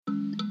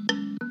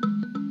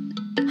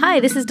Hi,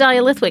 this is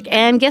Dahlia Lithwick,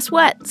 and guess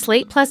what?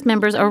 Slate Plus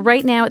members are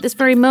right now at this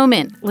very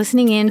moment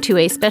listening in to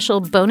a special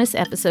bonus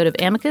episode of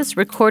Amicus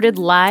recorded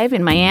live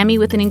in Miami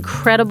with an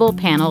incredible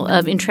panel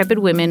of intrepid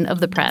women of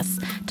the press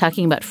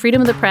talking about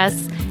freedom of the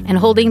press and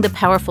holding the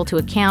powerful to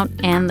account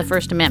and the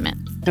First Amendment.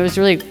 It was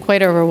really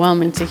quite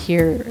overwhelming to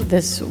hear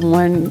this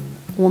one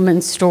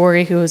woman's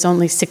story who was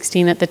only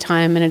 16 at the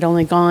time and had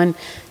only gone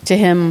to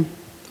him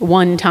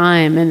one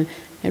time, and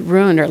it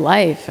ruined her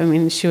life. I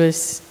mean,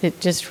 it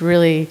just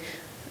really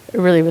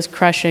was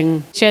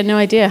crushing. She had no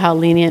idea how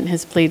lenient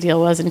his plea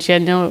deal was, and she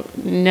had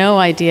no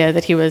idea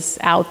that he was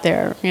out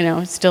there,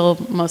 still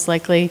most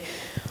likely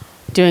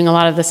doing a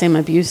lot of the same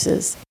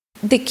abuses.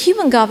 The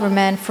Cuban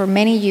government for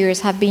many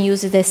years have been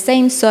using the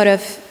same sort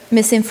of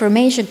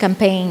misinformation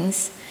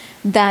campaigns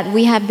that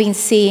we have been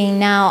seeing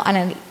now on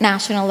a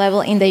national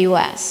level in the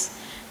U.S.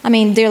 I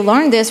mean, they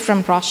learned this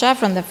from Russia,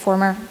 from the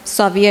former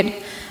Soviet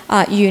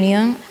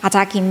Union,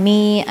 attacking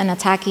me and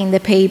attacking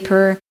the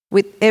paper.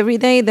 With every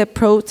day, the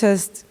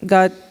protests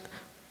got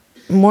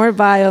more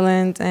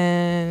violent,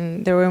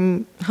 and there were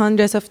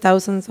hundreds of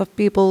thousands of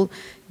people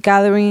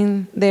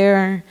gathering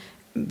there,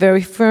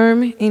 very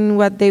firm in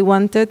what they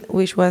wanted,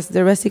 which was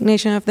the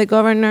resignation of the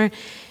governor.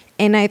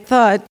 And I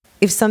thought,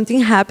 if something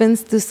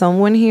happens to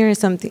someone here,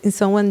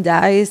 someone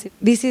dies,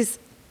 this is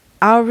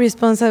our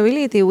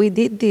responsibility. We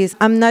did this.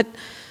 I'm not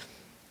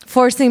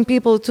forcing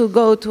people to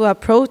go to a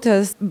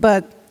protest,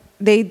 but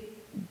they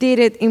did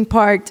it in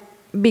part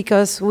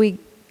because we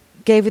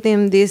gave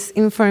them this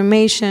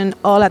information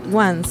all at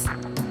once.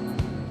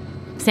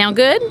 Sound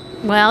good?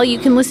 Well, you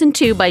can listen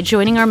to by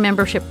joining our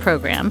membership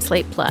program,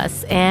 Slate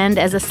Plus. And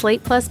as a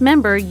Slate Plus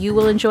member, you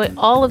will enjoy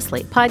all of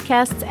Slate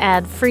podcasts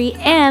ad-free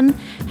and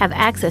have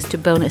access to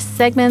bonus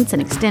segments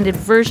and extended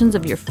versions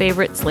of your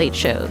favorite Slate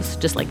shows,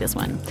 just like this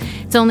one.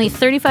 It's only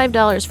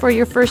 $35 for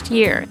your first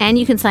year, and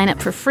you can sign up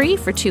for free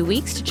for 2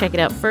 weeks to check it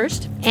out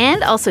first.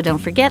 And also don't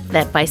forget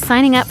that by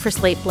signing up for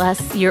Slate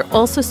Plus, you're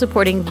also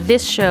supporting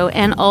this show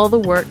and all the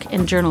work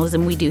and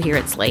journalism we do here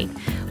at Slate.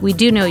 We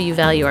do know you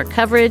value our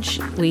coverage.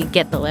 We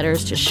get the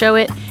letters to show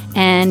it.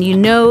 And you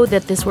know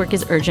that this work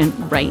is urgent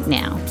right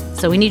now.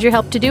 So we need your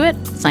help to do it.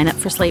 Sign up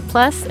for Slate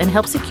Plus and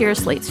help secure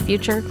Slate's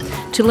future.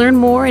 To learn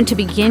more and to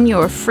begin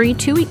your free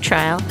 2-week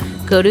trial,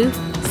 go to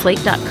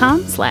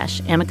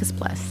slate.com/amicus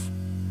plus.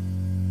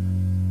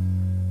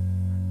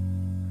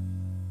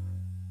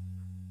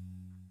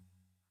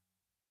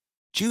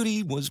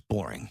 Judy was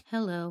boring.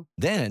 Hello.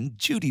 Then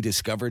Judy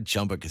discovered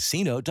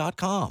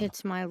ChumbaCasino.com.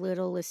 It's my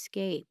little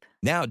escape.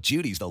 Now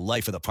Judy's the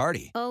life of the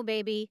party. Oh,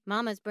 baby,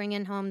 mama's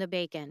bringing home the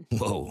bacon.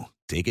 Whoa,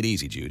 take it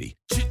easy, Judy.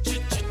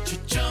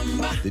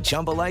 The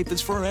Chumba life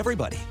is for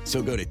everybody.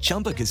 So go to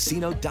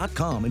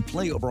ChumbaCasino.com and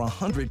play over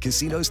 100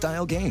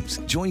 casino-style games.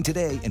 Join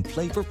today and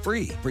play for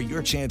free for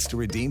your chance to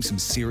redeem some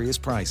serious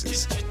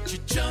prizes.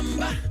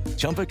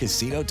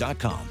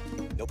 ChumbaCasino.com.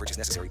 No purchase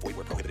necessary. Void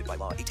where prohibited by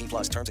law.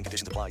 18+ terms and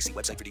conditions apply. See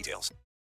website for details.